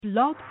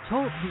Blog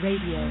Talk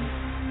Radio.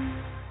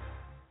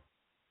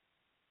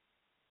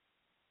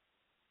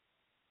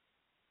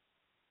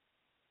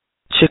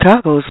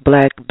 Chicago's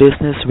Black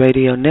Business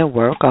Radio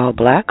Network, all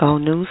black, all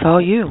news, all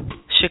you.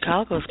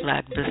 Chicago's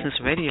Black Business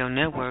Radio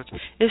Network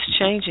is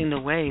changing the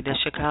way that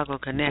Chicago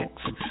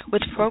connects,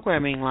 with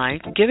programming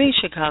like Giving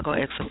Chicago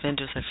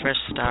Ex-Offenders a Fresh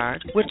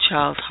Start with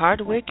Charles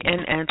Hardwick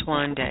and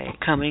Antoine Day,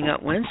 coming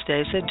up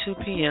Wednesdays at 2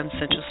 p.m.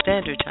 Central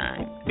Standard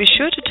Time. Be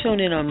sure to tune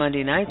in on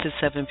Monday nights at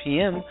 7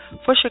 p.m.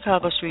 for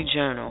Chicago Street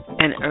Journal,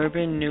 an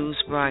urban news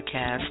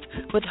broadcast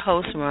with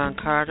host Ron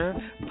Carter,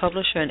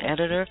 publisher and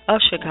editor of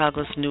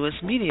Chicago's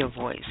newest media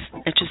voice.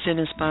 Interested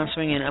in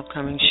sponsoring an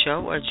upcoming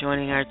show or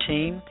joining our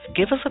team?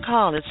 Give us a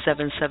call at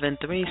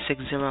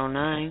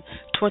 773-609-2226,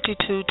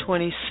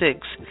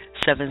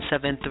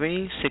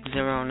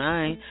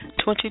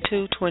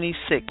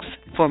 773-609-2226.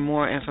 For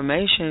more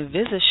information,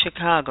 visit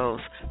Chicago's,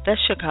 that's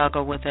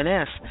Chicago with an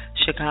S,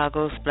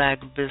 Chicago's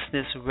Black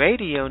Business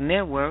Radio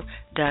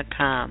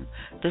Network.com.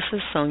 This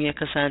is Sonia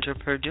Cassandra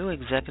Perdue,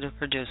 executive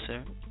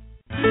producer.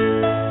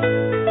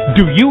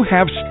 Do you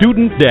have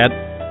student debt?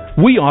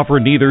 We offer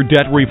neither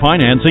debt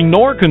refinancing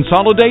nor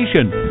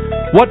consolidation.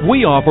 What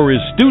we offer is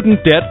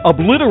student debt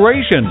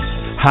obliteration.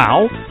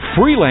 How?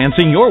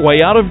 Freelancing your way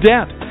out of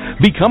debt.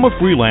 Become a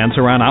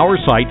freelancer on our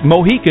site,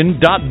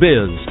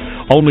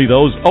 Mohican.biz. Only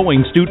those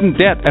owing student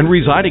debt and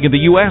residing in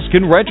the U.S.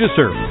 can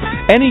register.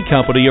 Any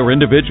company or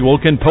individual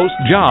can post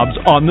jobs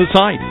on the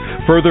site.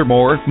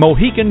 Furthermore,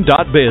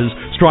 Mohican.biz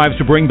strives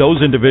to bring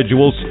those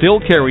individuals still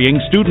carrying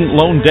student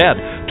loan debt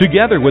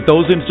together with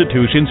those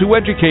institutions who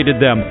educated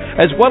them,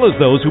 as well as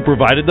those who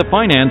provided the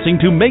financing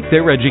to make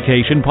their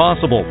education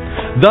possible.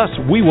 Thus,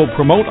 we will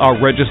promote our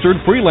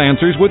registered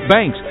freelancers with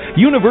banks,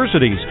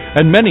 universities,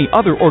 and many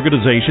other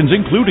organizations,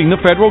 including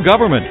the federal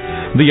government.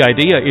 The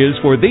idea is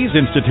for these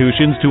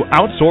institutions to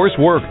outsource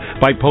work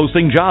by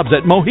posting jobs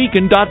at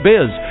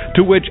Mohican.biz,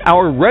 to which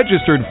our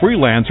registered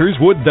freelancers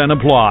would then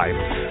apply.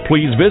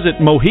 Please visit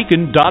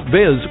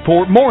Mohican.biz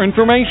for more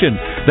information.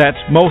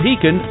 That's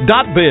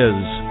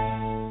Mohican.biz.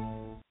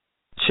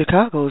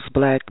 Chicago's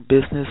Black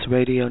Business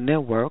Radio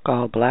Network,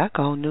 all black,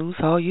 all news,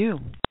 all you.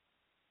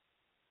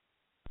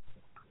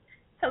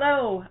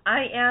 Hello,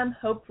 I am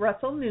Hope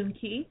Russell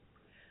Nunki.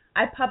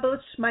 I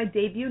published my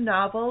debut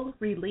novel,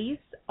 Release,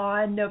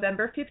 on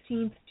November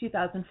 15th,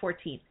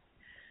 2014.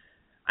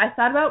 I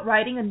thought about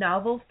writing a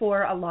novel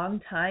for a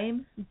long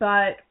time,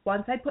 but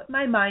once I put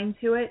my mind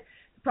to it,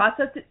 the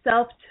process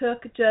itself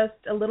took just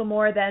a little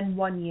more than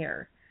 1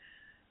 year.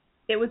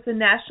 It was the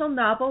National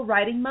Novel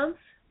Writing Month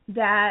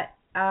that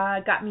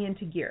got me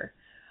into gear.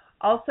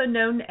 Also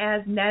known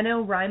as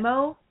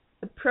NaNoWriMo,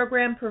 the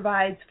program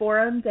provides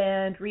forums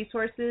and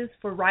resources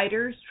for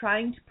writers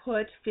trying to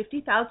put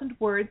 50,000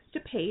 words to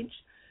page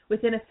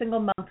within a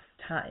single month's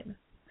time.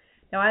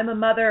 Now, I'm a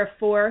mother of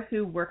 4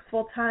 who works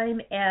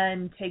full-time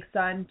and takes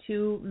on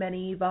too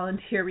many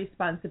volunteer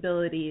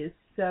responsibilities,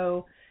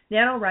 so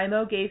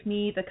NaNoWriMo gave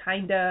me the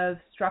kind of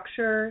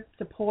structure,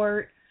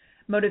 support,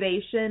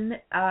 motivation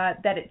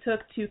that it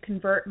took to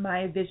convert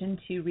my vision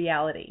to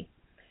reality.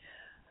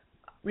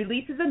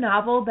 Release is a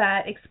novel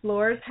that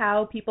explores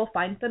how people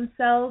find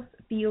themselves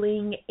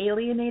feeling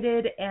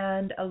alienated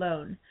and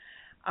alone,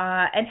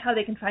 and how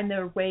they can find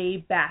their way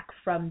back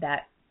from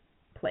that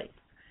place.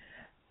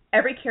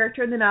 Every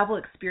character in the novel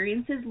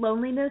experiences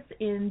loneliness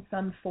in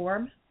some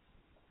form.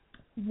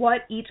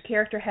 What each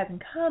character has in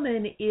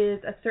common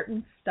is a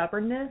certain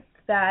stubbornness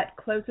that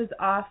closes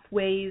off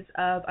ways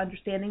of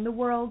understanding the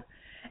world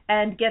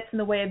and gets in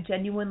the way of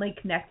genuinely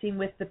connecting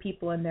with the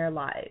people in their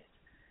lives.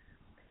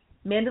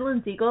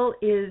 Mandolin Ziegel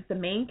is the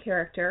main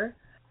character.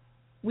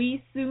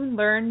 We soon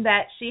learn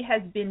that she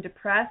has been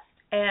depressed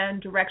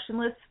and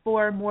directionless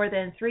for more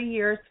than 3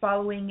 years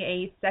following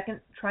a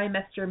second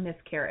trimester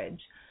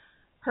miscarriage.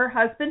 Her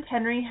husband,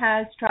 Henry,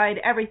 has tried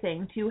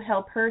everything to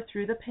help her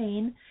through the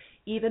pain,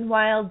 even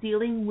while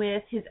dealing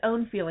with his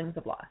own feelings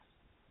of loss.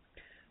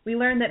 We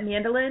learn that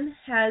Mandolin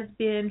has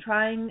been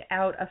trying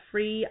out a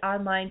free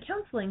online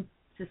counseling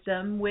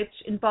system which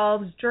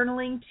involves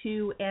journaling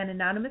to an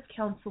anonymous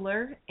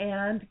counselor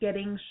and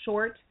getting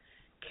short,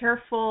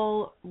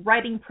 careful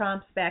writing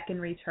prompts back in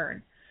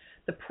return.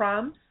 The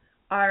prompts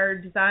are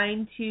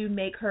designed to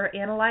make her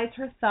analyze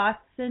her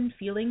thoughts and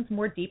feelings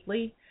more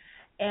deeply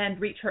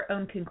and reach her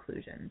own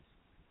conclusions.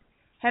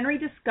 Henry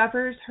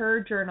discovers her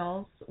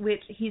journals,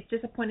 which he's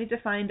disappointed to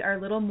find are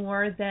little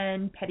more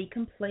than petty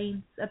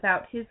complaints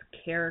about his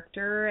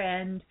character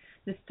and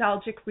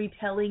nostalgic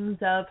retellings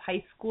of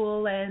high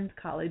school and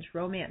college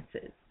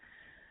romances.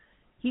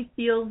 He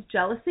feels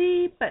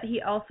jealousy, but he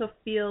also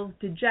feels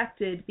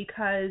dejected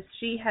because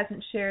she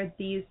hasn't shared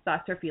these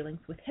thoughts or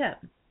feelings with him.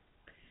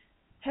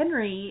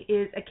 Henry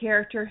is a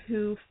character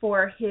who,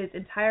 for his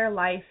entire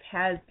life,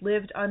 has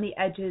lived on the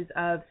edges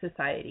of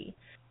society.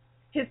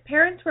 His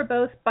parents were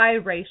both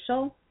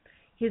biracial,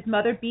 his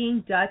mother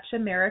being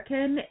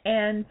Dutch-American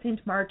and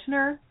St.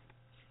 Martiner,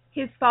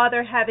 his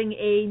father having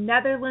a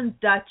Netherlands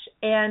Dutch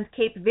and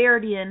Cape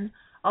Verdean,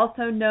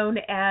 also known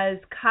as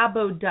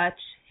Cabo Dutch,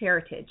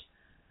 heritage.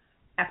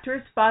 After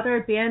his father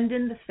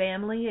abandoned the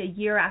family a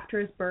year after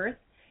his birth,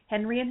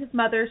 Henry and his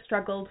mother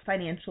struggled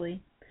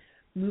financially,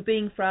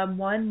 moving from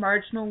one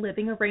marginal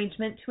living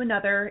arrangement to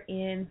another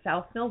in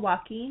South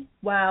Milwaukee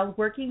while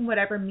working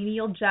whatever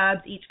menial jobs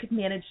each could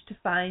manage to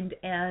find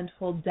and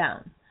hold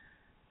down.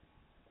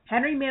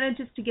 Henry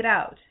manages to get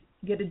out,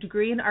 get a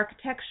degree in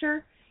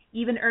architecture,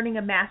 even earning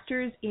a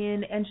master's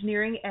in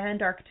engineering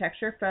and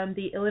architecture from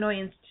the Illinois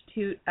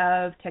Institute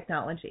of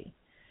Technology.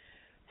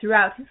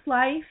 Throughout his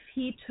life,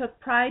 he took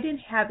pride in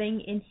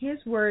having, in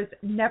his words,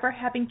 never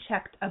having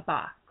checked a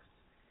box.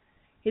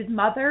 His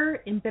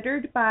mother,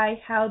 embittered by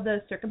how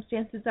the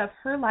circumstances of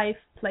her life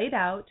played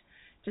out,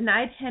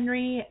 denied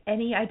Henry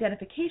any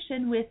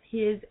identification with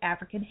his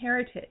African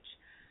heritage.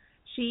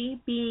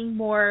 She, being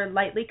more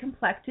lightly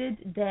complected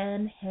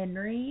than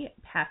Henry,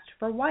 passed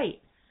for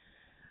white.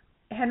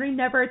 Henry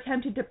never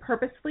attempted to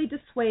purposefully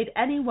dissuade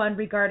anyone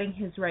regarding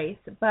his race,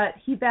 but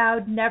he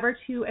vowed never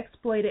to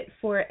exploit it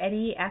for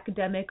any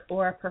academic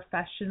or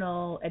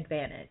professional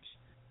advantage.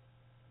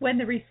 When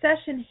the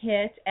recession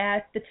hit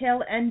at the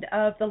tail end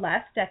of the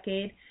last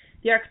decade,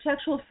 the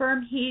architectural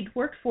firm he'd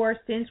worked for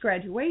since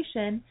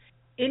graduation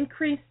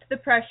increased the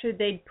pressure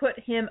they'd put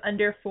him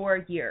under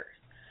for years.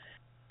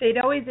 They'd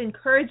always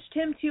encouraged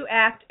him to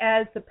act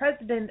as the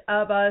president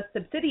of a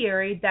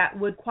subsidiary that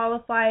would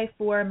qualify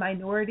for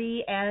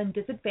minority and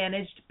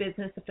disadvantaged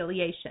business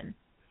affiliation.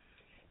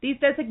 These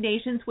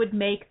designations would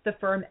make the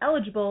firm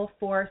eligible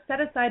for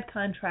set-aside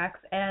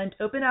contracts and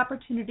open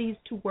opportunities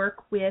to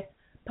work with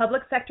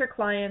public sector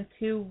clients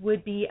who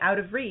would be out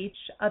of reach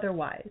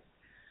otherwise.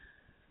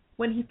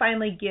 When he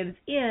finally gives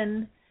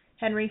in,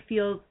 Henry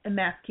feels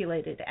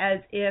emasculated, as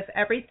if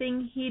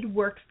everything he'd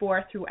worked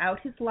for throughout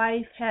his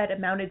life had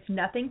amounted to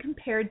nothing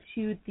compared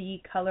to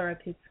the color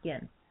of his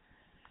skin.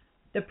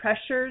 The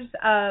pressures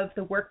of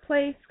the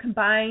workplace,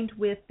 combined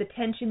with the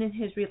tension in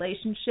his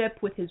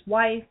relationship with his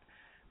wife,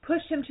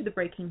 pushed him to the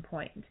breaking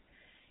point.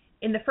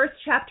 In the first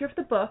chapter of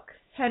the book,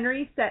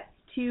 Henry sets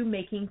to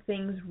making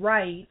things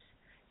right,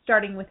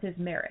 starting with his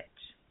marriage.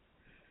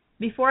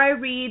 Before I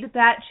read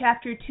that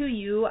chapter to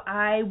you,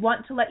 I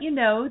want to let you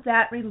know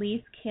that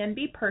release can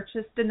be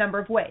purchased a number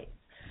of ways.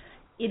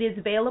 It is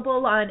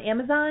available on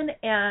Amazon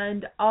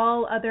and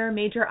all other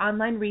major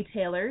online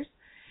retailers.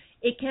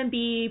 It can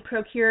be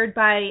procured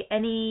by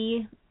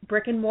any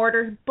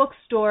brick-and-mortar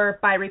bookstore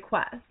by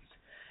request,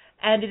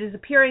 and it is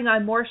appearing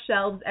on more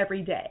shelves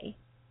every day.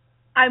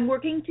 I'm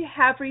working to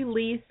have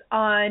release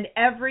on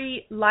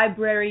every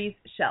library's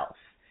shelf.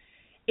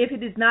 If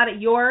it is not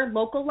at your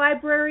local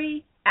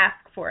library, ask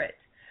for it.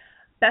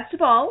 Best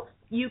of all,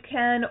 you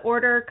can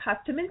order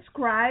custom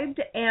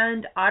inscribed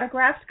and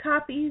autographed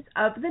copies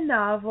of the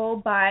novel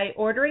by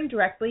ordering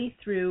directly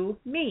through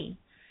me.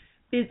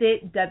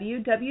 Visit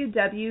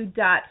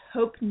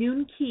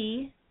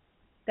www.hopenunki,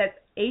 that's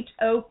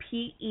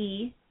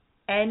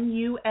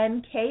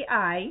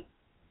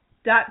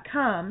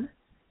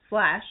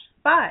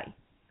HOPENUNKI.com/buy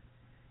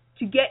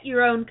to get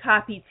your own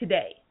copy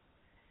today.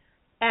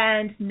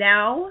 And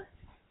now,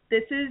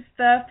 this is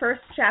the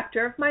first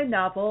chapter of my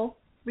novel,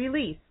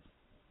 Release.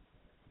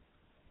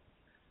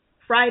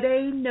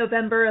 Friday,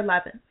 November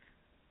 11th.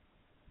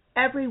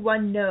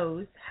 Everyone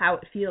knows how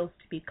it feels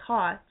to be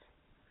caught.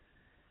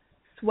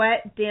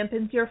 Sweat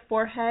dampens your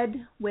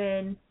forehead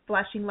when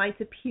flashing lights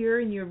appear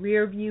in your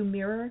rearview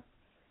mirror.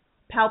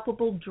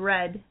 Palpable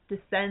dread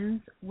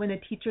descends when a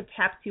teacher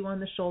taps you on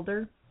the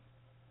shoulder.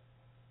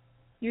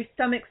 Your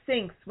stomach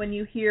sinks when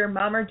you hear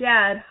Mom or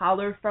Dad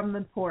holler from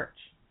the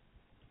porch.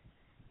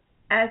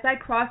 As I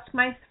crossed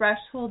my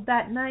threshold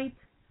that night,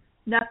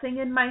 nothing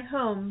in my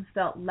home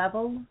felt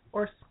level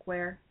or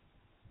square.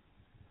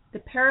 The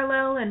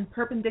parallel and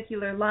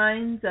perpendicular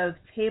lines of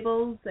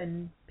tables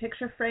and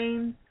picture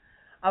frames,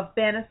 of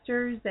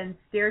banisters and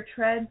stair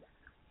treads,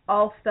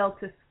 all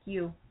felt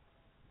askew.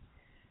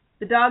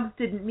 The dogs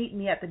didn't meet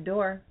me at the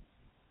door.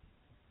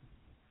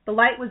 The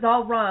light was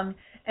all wrong,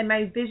 and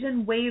my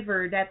vision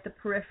wavered at the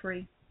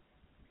periphery.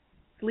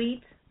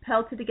 Sleet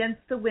pelted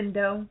against the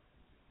window,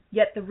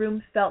 yet the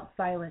room felt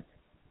silent.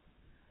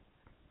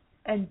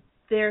 And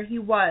there he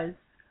was,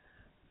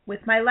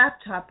 with my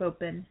laptop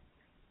open,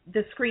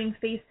 the screen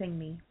facing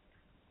me.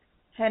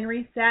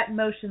 Henry sat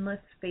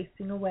motionless,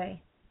 facing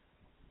away.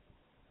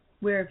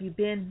 "Where have you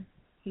been?"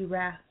 he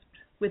rasped,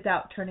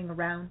 without turning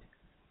around.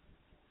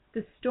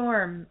 "The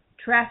storm,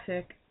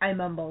 traffic," I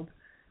mumbled.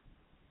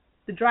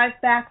 The drive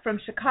back from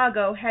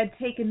Chicago had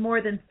taken more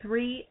than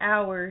 3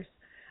 hours,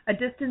 a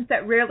distance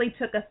that rarely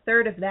took a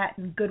third of that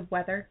in good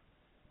weather.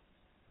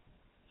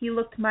 He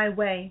looked my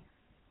way.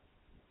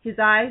 His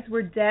eyes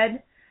were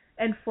dead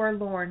and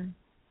forlorn.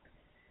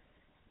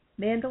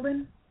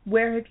 "Mandolin,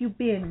 where have you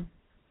been?"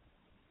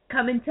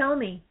 "Come and tell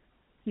me,"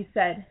 he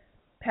said,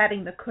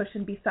 patting the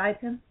cushion beside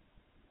him.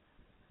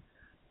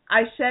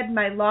 I shed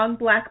my long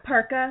black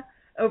parka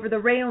over the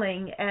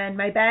railing and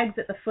my bags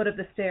at the foot of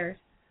the stairs.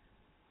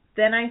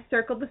 Then I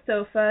circled the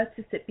sofa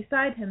to sit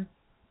beside him.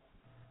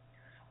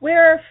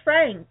 "Where are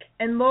Frank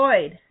and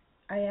Lloyd?"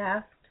 I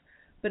asked,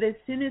 but as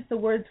soon as the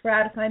words were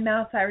out of my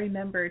mouth, I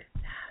remembered.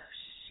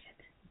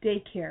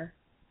 Daycare.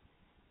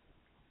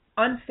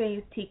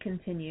 Unfazed, he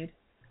continued.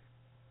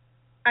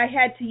 I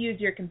had to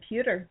use your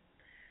computer.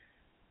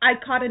 I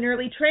caught an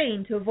early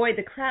train to avoid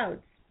the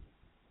crowds.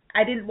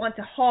 I didn't want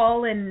to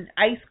haul an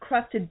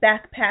ice-crusted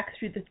backpack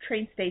through the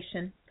train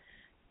station.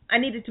 I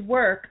needed to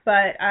work,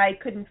 but I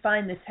couldn't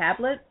find the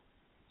tablet.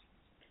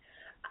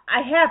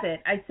 I have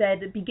it, I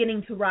said,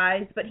 beginning to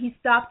rise, but he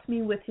stopped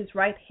me with his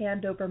right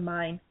hand over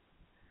mine.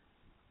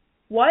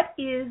 What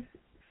is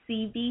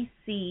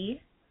CVC?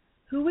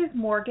 Who is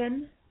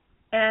Morgan?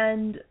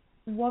 And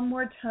one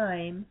more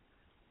time,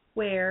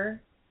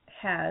 where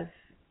have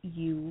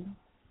you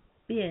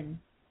been?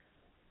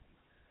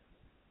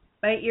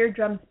 My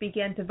eardrums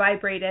began to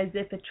vibrate as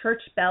if a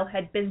church bell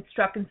had been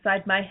struck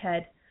inside my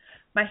head.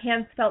 My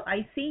hands felt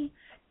icy,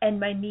 and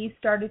my knees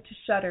started to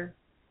shudder.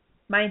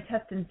 My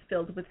intestines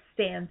filled with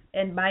stance,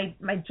 and my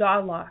jaw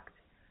locked.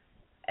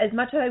 As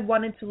much as I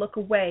wanted to look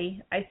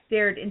away, I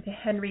stared into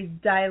Henry's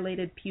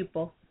dilated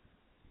pupil.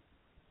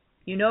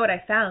 You know what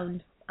I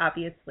found,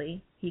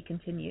 obviously, he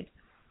continued.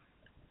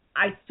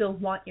 I still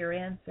want your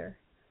answer.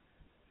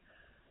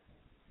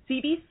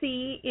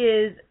 CBC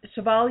is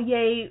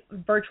Chevalier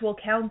Virtual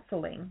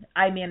Counseling,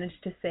 I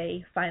managed to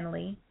say,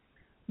 finally.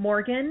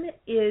 Morgan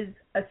is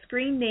a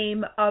screen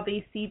name of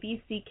a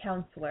CBC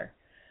counselor.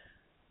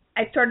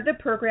 I started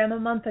the program a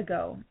month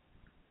ago.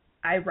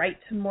 I write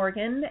to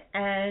Morgan,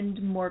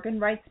 and Morgan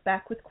writes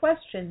back with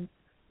questions.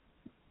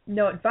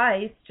 No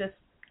advice, just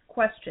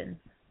questions.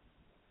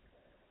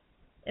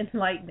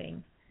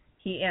 Enlightening,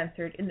 he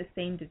answered in the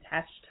same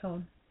detached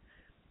tone.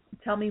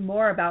 Tell me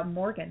more about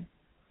Morgan.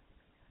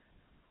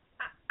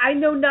 I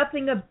know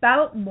nothing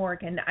about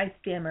Morgan, I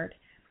stammered.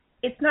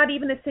 It's not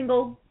even a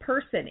single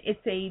person. It's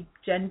a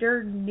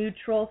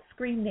gender-neutral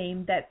screen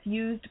name that's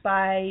used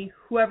by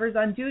whoever's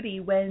on duty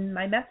when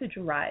my message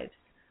arrives.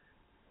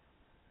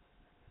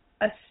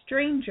 A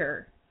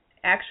stranger,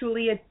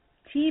 actually a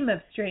team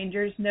of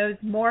strangers, knows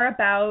more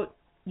about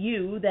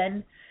you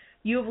than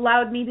you have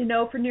allowed me to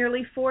know for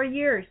nearly 4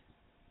 years.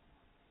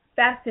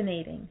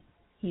 Fascinating,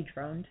 he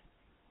droned.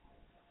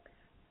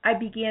 I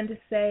began to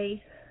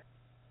say,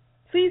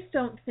 please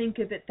don't think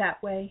of it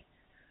that way.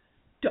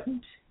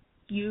 Don't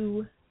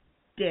you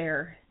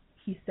dare,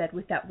 he said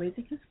without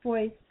raising his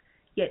voice,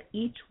 yet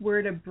each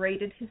word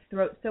abraded his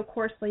throat so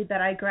coarsely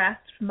that I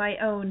grasped my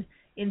own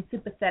in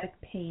sympathetic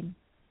pain.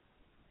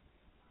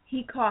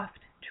 He coughed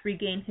to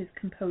regain his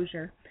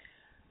composure.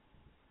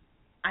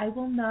 I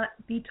will not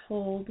be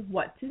told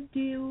what to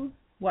do,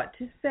 what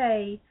to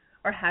say,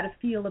 or how to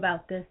feel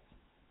about this.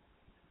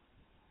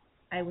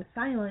 I was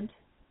silent,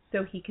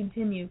 so he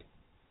continued.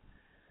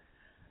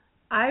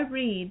 I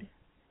read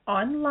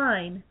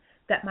online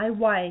that my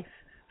wife,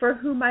 for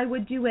whom I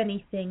would do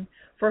anything,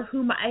 for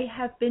whom I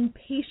have been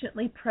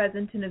patiently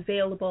present and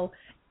available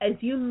as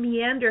you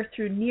meander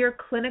through near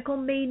clinical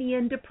mania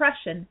and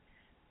depression,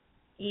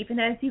 even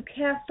as you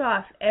cast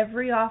off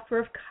every offer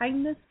of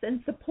kindness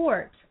and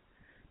support,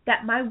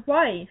 that my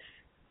wife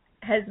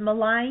has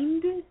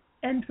maligned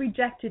and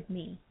rejected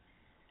me,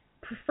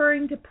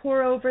 preferring to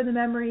pore over the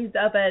memories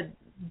of a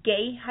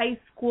gay high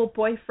school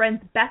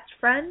boyfriend's best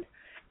friend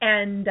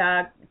and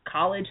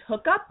college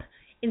hookup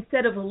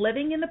instead of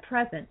living in the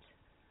present.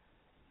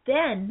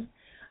 Then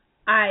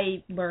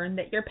I learned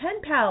that your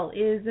pen pal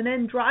is an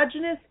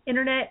androgynous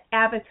internet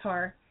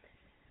avatar.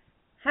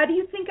 How do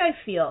you think I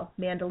feel,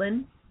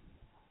 Mandolin?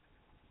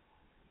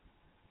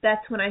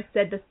 That's when I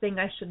said the thing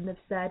I shouldn't have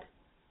said.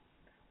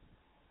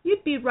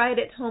 You'd be right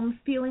at home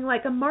feeling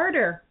like a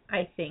martyr,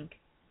 I think.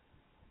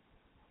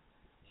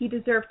 He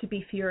deserved to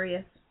be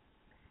furious.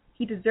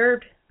 He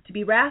deserved to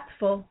be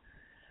wrathful.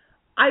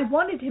 I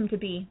wanted him to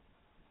be.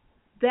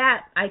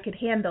 That I could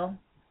handle.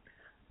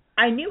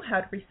 I knew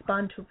how to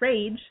respond to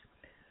rage.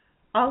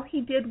 All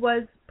he did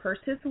was purse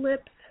his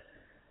lips,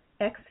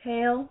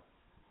 exhale,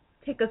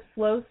 take a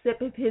slow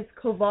sip of his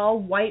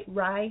Koval white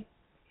rye,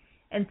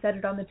 and set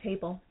it on the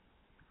table.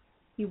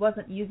 He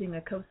wasn't using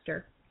a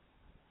coaster.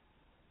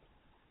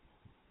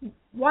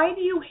 Why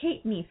do you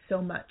hate me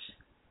so much?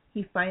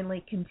 He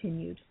finally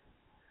continued.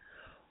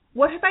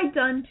 What have I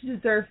done to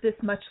deserve this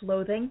much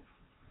loathing?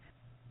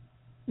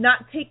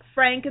 Not take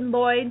Frank and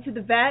Lloyd to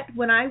the vet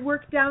when I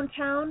work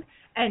downtown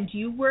and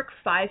you work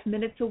 5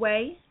 minutes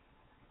away?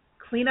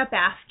 Clean up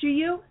after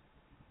you?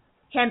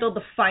 Handle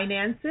the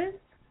finances?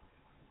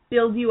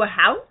 Build you a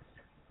house?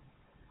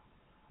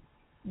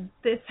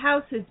 This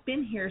house has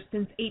been here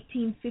since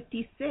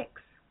 1856,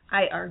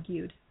 I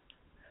argued.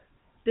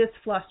 This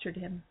flustered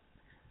him.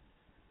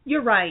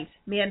 You're right,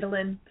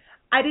 Mandolin.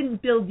 I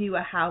didn't build you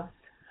a house.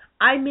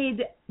 I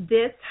made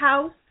this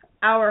house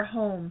our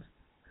home.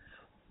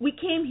 We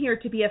came here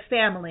to be a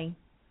family.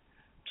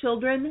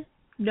 Children,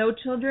 no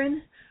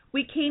children,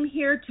 we came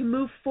here to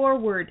move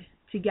forward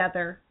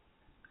together.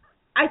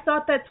 I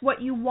thought that's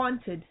what you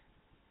wanted,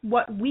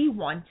 what we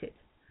wanted,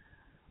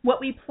 what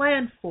we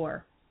planned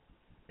for.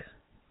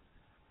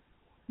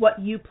 What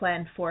you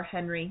planned for,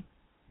 Henry.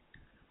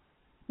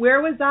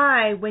 Where was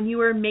I when you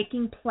were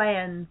making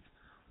plans?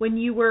 when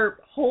you were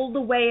holed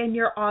away in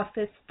your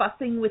office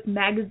fussing with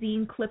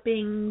magazine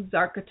clippings,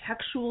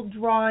 architectural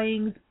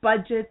drawings,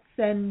 budgets,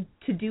 and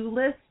to-do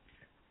lists?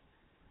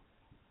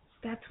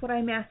 That's what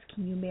I'm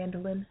asking you,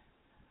 Mandolin.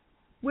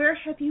 Where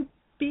have you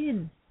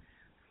been?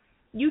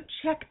 You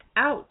checked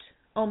out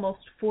almost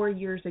 4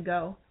 years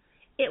ago.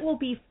 It will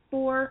be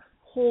 4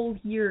 whole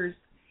years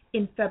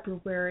in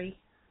February.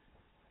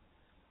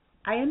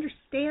 I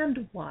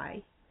understand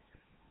why.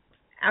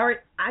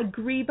 I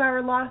grieve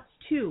our loss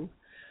too.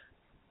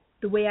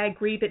 The way I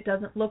grieve it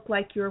doesn't look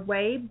like your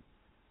way,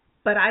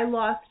 but I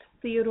lost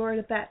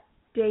Theodore that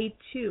day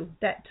too.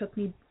 That took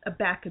me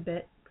aback a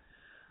bit.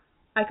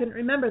 I couldn't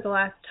remember the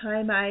last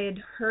time I had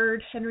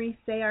heard Henry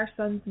say our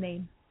son's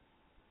name.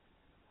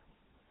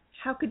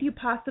 How could you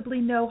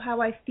possibly know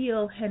how I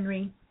feel,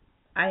 Henry?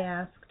 I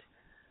asked.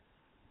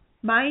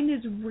 Mine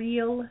is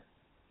real,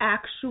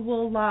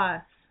 actual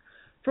loss,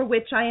 for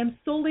which I am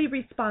solely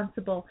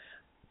responsible.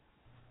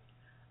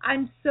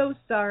 I'm so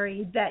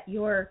sorry that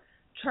your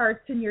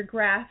charts and your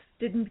graphs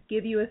didn't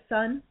give you a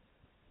son.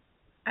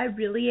 I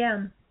really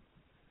am.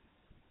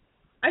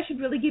 I should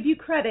really give you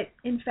credit.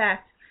 In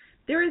fact,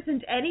 there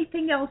isn't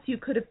anything else you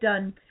could have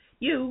done.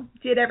 You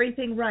did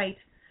everything right.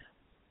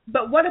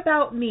 But what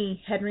about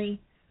me,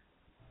 Henry?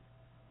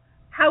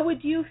 How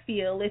would you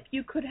feel if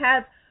you could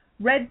have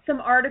read some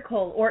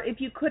article, or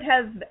if you could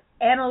have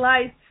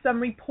analyzed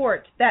some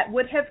report that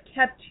would have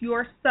kept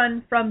your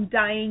son from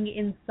dying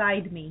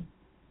inside me?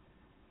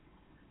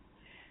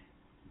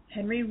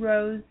 Henry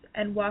rose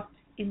and walked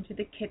into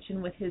the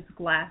kitchen with his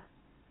glass.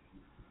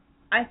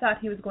 I thought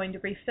he was going to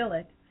refill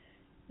it.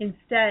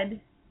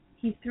 Instead,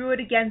 he threw it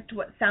against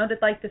what sounded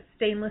like the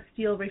stainless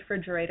steel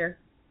refrigerator.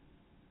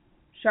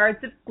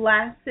 Shards of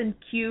glass and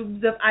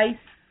cubes of ice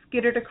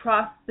skittered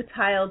across the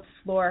tiled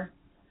floor.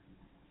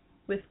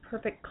 With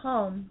perfect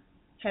calm,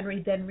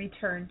 Henry then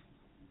returned.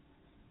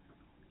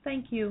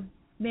 Thank you,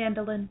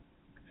 Mandolin.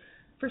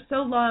 For so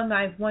long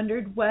I've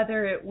wondered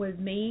whether it was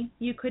me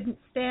you couldn't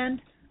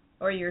stand,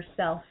 or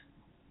yourself.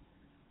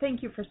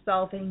 Thank you for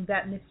solving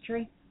that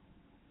mystery.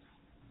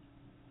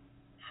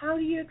 How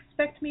do you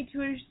expect me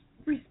to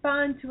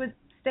respond to a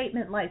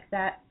statement like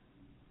that?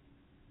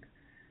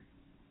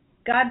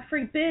 God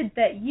forbid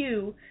that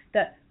you,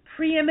 the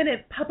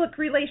preeminent public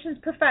relations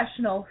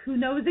professional who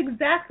knows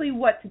exactly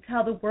what to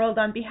tell the world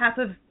on behalf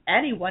of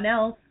anyone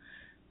else,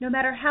 no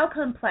matter how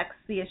complex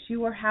the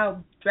issue or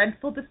how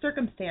dreadful the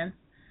circumstance,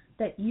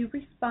 that you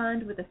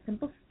respond with a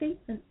simple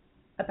statement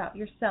about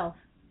yourself.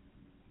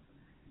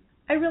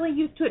 I really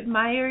used to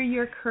admire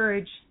your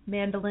courage,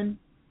 Mandolin.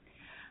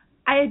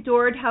 I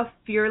adored how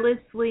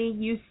fearlessly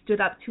you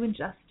stood up to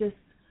injustice,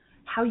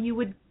 how you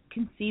would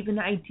conceive an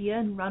idea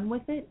and run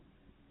with it,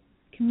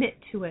 commit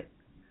to it,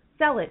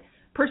 sell it,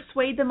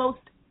 persuade the most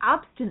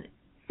obstinate,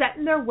 set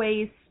in their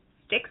ways,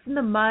 sticks in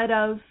the mud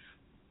of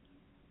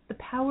the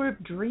power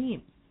of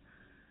dreams,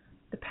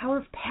 the power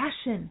of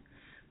passion.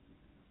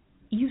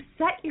 You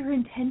set your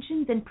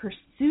intentions and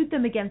pursued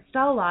them against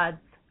all odds.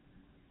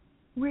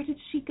 Where did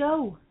she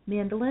go,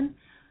 Mandolin?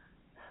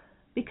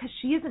 Because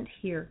she isn't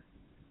here,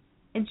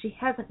 and she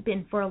hasn't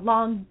been for a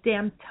long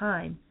damn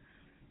time.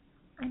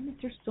 I miss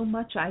her so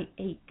much I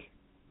ache.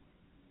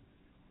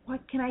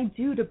 What can I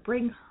do to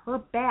bring her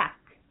back?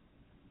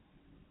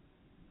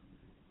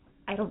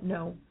 I don't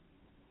know,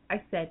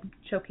 I said,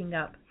 choking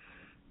up.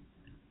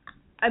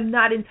 I'm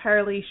not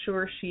entirely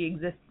sure she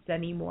exists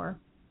anymore.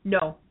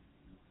 No,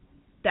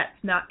 that's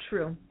not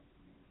true.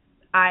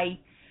 I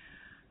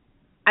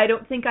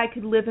don't think I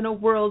could live in a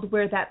world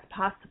where that's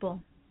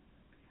possible.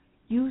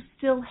 You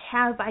still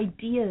have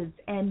ideas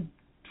and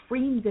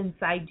dreams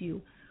inside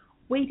you,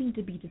 waiting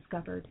to be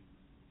discovered.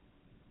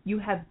 You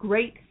have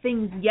great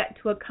things yet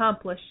to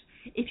accomplish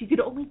if you could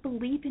only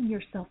believe in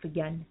yourself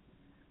again.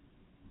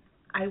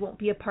 I won't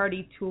be a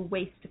party to a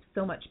waste of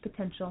so much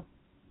potential.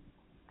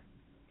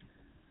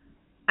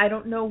 I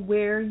don't know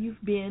where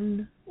you've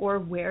been or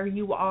where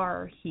you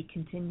are, he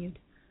continued,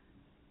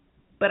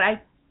 but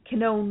I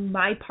can own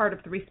my part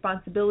of the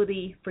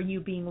responsibility for you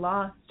being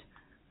lost.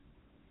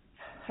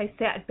 I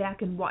sat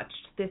back and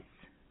watched this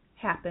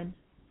happen,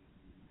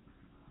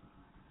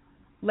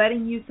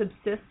 letting you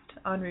subsist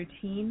on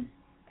routine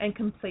and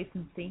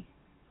complacency.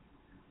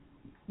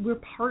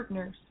 We're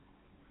partners.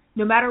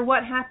 No matter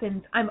what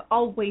happens, I'm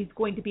always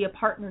going to be a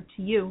partner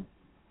to you.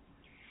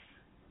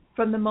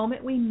 From the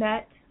moment we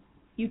met,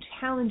 you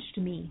challenged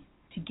me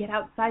to get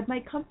outside my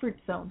comfort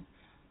zone.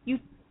 You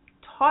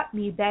taught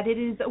me that it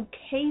is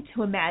okay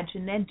to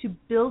imagine and to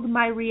build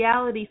my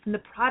reality from the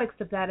products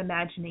of that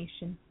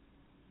imagination.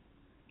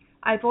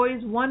 I've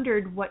always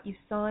wondered what you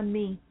saw in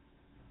me.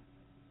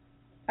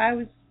 I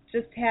was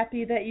just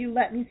happy that you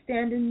let me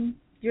stand in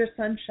your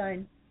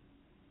sunshine.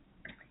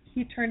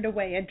 He turned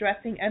away,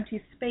 addressing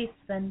empty space,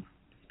 then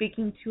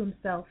speaking to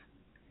himself.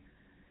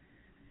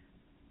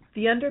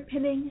 The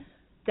underpinning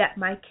that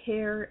my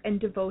care and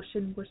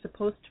devotion were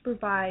supposed to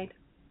provide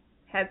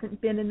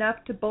hasn't been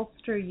enough to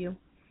bolster you.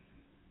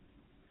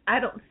 I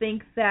don't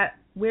think that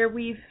where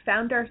we've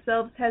found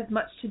ourselves has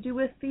much to do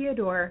with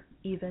Theodore,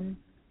 even.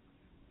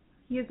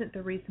 he isn't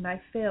the reason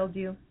I failed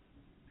you.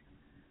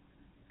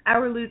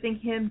 Our losing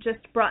him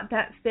just brought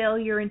that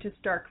failure into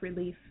stark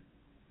relief.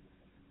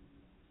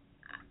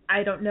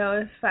 I don't know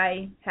if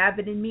I have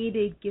it in me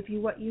to give you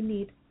what you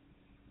need.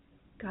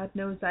 God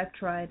knows I've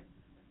tried.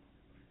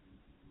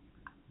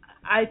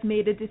 I've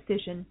made a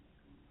decision.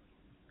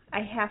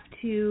 I have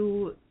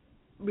to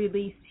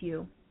release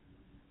you.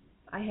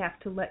 I have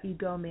to let you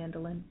go,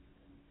 Mandolin.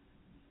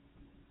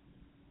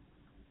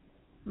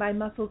 My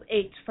muscles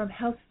ached from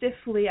how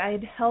stiffly I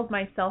had held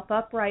myself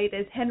upright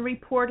as Henry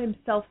poured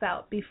himself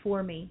out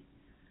before me.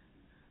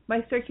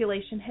 My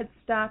circulation had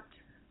stopped,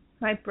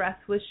 my breath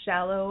was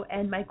shallow,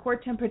 and my core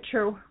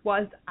temperature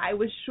was, I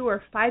was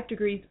sure, 5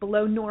 degrees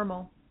below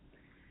normal.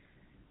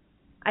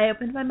 I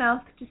opened my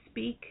mouth to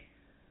speak,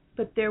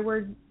 but there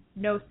were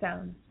no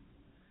sounds.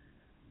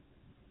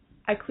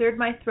 I cleared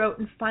my throat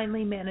and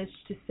finally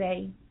managed to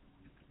say,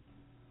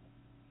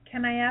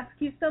 "Can I ask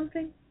you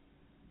something?"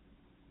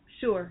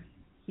 "Sure,"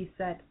 he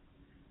said.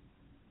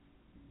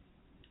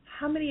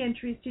 "How many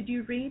entries did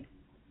you read?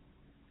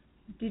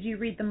 Did you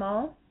read them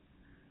all?"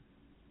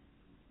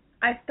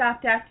 "I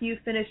stopped after you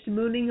finished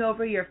mooning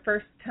over your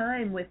first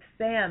time with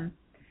Sam.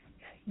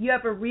 You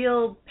have a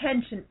real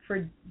penchant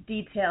for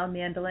detail,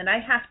 Mandolin. I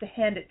have to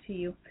hand it to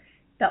you.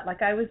 Felt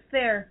like I was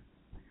there."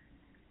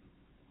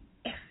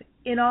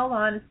 "In all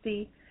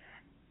honesty,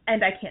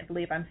 and I can't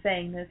believe I'm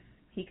saying this,"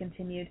 he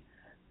continued,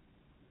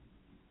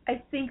 "I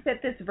think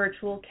that this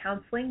virtual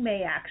counseling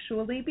may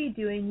actually be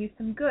doing you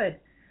some good.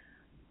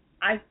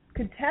 I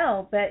could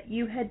tell that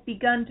you had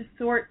begun to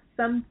sort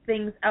some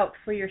things out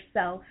for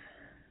yourself.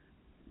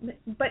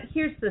 But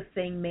here's the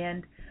thing,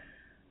 Mand.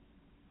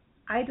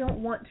 I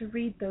don't want to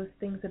read those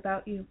things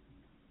about you.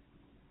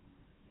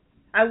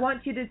 I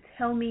want you to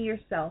tell me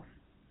yourself.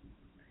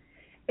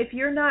 If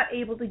you're not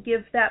able to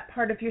give that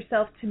part of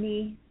yourself to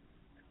me,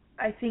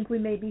 I think we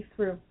may be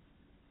through.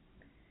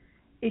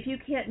 If you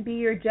can't be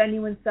your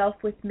genuine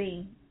self with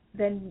me,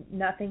 then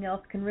nothing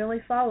else can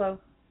really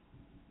follow.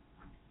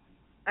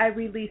 I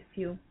release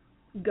you.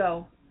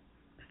 Go.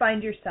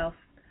 Find yourself.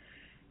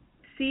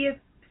 See if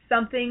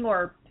something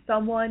or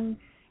someone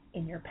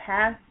in your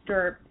past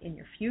or in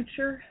your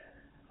future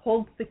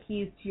holds the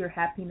keys to your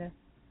happiness.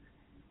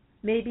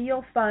 Maybe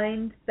you'll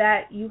find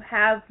that you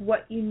have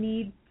what you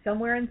need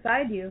somewhere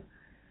inside you.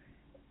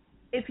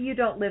 If you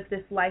don't live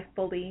this life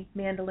fully,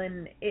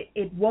 Mandolin,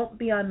 it won't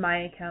be on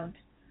my account.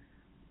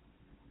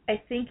 I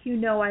think you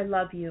know I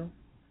love you,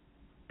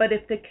 but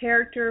if the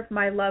character of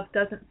my love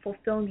doesn't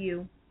fulfill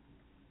you,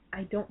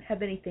 I don't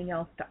have anything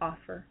else to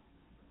offer.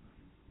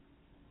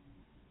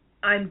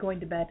 I'm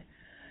going to bed.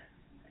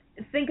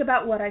 Think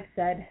about what I've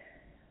said.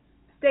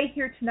 Stay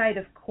here tonight,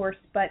 of course,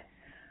 but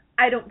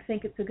I don't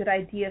think it's a good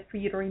idea for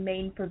you to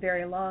remain for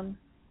very long.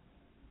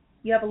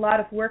 You have a lot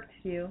of work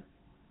to do,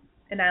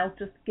 and I'll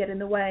just get in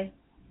the way."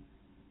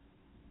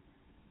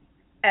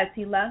 As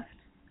he left,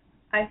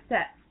 I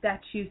sat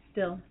statue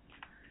still.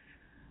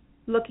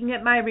 Looking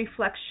at my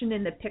reflection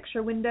in the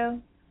picture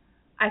window,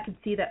 I could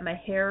see that my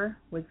hair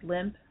was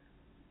limp,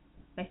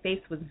 my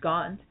face was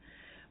gaunt,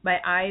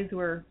 my eyes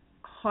were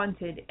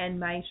haunted, and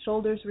my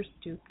shoulders were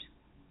stooped.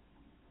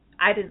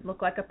 I didn't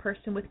look like a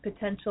person with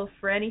potential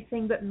for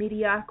anything but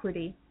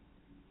mediocrity.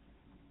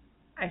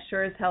 I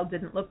sure as hell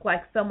didn't look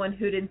like someone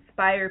who'd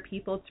inspire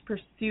people to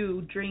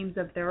pursue dreams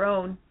of their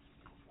own.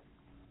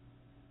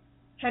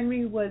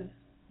 Henry was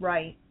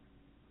right.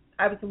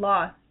 I was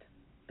lost,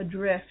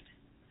 adrift,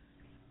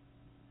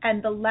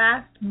 and the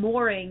last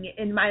mooring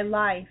in my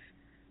life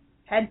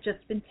had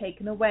just been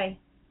taken away.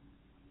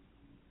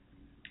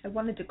 I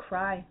wanted to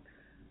cry.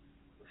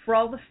 For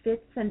all the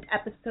fits and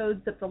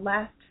episodes of the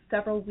last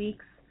several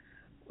weeks,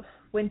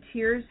 when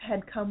tears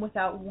had come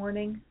without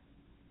warning,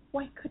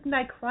 why couldn't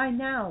I cry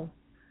now?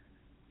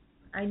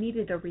 I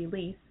needed a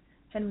release.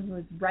 Henry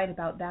was right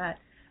about that,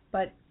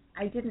 but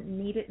I didn't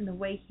need it in the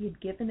way he had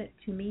given it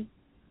to me.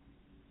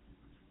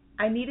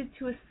 I needed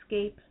to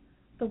escape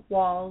the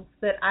walls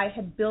that I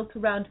had built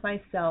around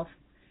myself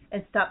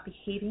and stop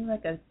behaving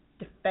like a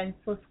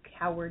defenseless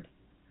coward.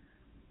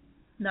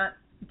 Not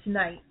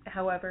tonight,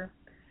 however.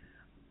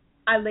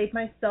 I laid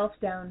myself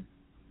down,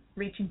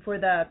 reaching for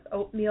the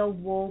oatmeal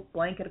wool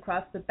blanket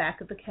across the back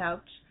of the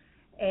couch,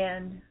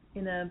 and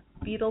in a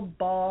fetal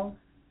ball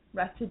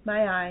rested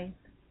my eyes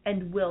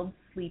and willed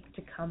sleep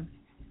to come.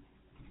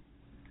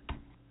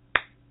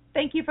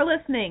 Thank you for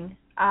listening.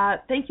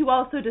 Thank you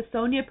also to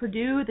Sonia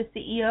Perdue, the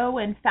CEO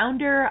and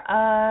founder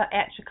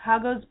at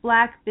Chicago's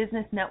Black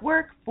Business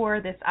Network, for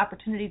this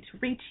opportunity to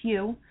reach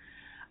you.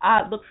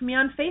 Look for me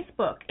on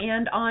Facebook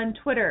and on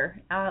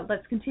Twitter.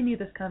 Let's continue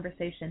this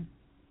conversation.